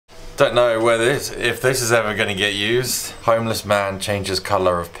Don't know whether if this is ever going to get used. Homeless man changes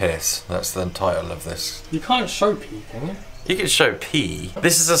colour of piss. That's the title of this. You can't show pee, can you? You can show pee.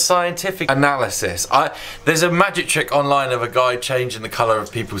 This is a scientific analysis. There's a magic trick online of a guy changing the colour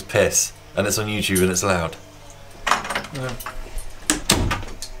of people's piss, and it's on YouTube and it's loud. Yeah.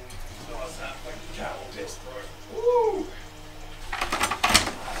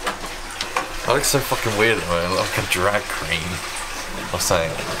 I look so fucking weird at the moment, like a drag queen or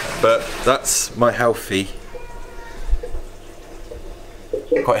something. But that's my healthy.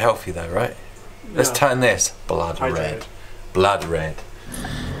 Quite healthy though, right? Yeah. Let's turn this blood red. Blood red.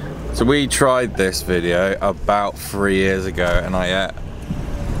 So we tried this video about 3 years ago and I ate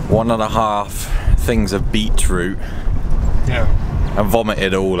 1.5 things of beetroot. Yeah. And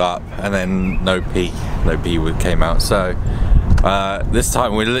vomited all up and then no pee came out. So this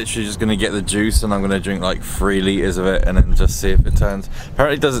time we're literally just gonna get the juice and I'm gonna drink like 3 litres of it and then just see if it turns.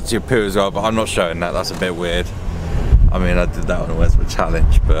 Apparently it does it to your poo as well, but I'm not showing that, that's a bit weird. I mean, I did that on a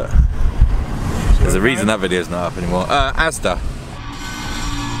WheresMyChallenge, but there's a reason that video's not up anymore. Asda.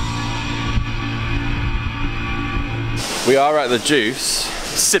 We are at the juice.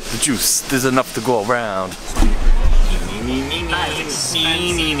 Sip the juice, there's enough to go around.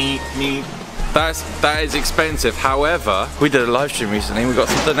 That is expensive. However, we did a live stream recently and we got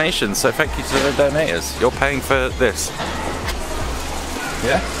some donations, so thank you to the donators. You're paying for this.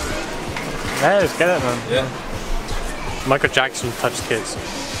 Yeah? Yeah, let's get it, man. Yeah. Michael Jackson touched kids.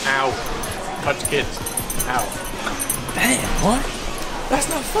 Ow. Touched kids. Ow. Damn, what? That's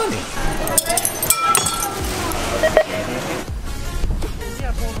not funny.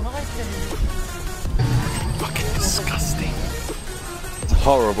 Fucking disgusting. It's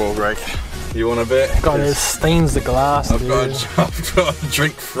horrible, Greg. You want a bit? God, it stains the glass, I've got to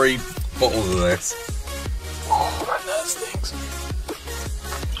drink 3 bottles of this. Oh, man, that stinks.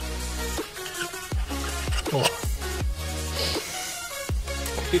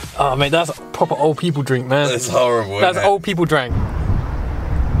 Oh, mate, that's a proper old people drink, man. It's horrible. That's old people drink.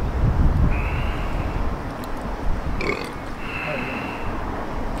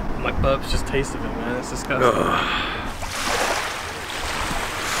 My burps just tasted it, man. It's disgusting.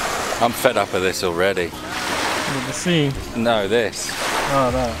 I'm fed up of this already. The sea? No, this.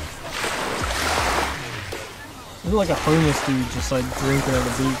 Oh, that. This is like a homeless dude just like drinking at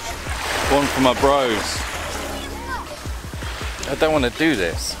the beach. One for my bros. I don't want to do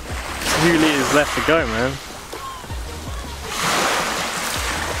this. 2 litres left to go, man.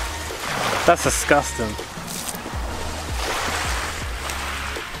 That's disgusting.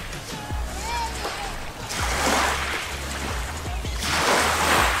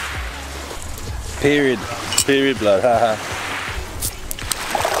 Period blood, haha.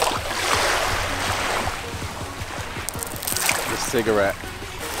 The cigarette.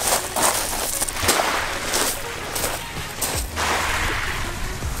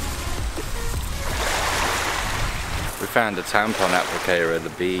 We found a tampon applicator at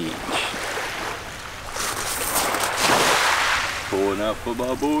the beach. Pouring out for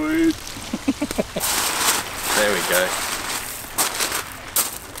my boys. There we go.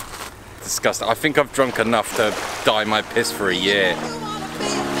 Disgusting. I think I've drunk enough to dye my piss for a year.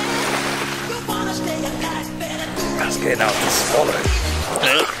 That's getting out to swallow.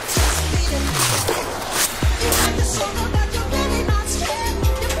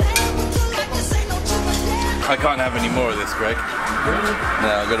 I can't have any more of this, Greg. No,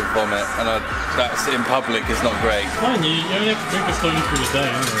 I've got to vomit, and that's in public is not great. Fine, you only have to drink it slowly through the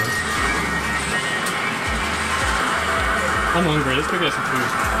day anyway. I'm hungry, let's go get some food.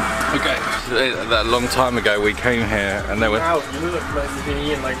 Okay, that long time ago we came here and there were... Wow, you look like you've been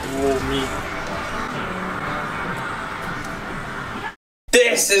eating like raw meat.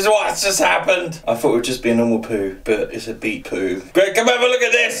 This is what's just happened! I thought it would just be a normal poo, but it's a beet poo. Greg, come have a look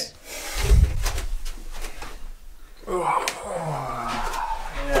at this!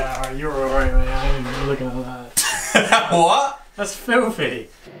 Yeah, you're alright, man. I ain't even looking at that. What? That's filthy.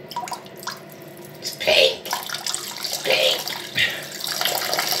 It's pink. It's pink.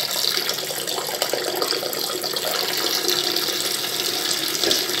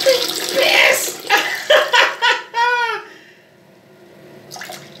 Yes!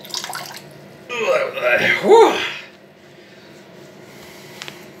 Whew.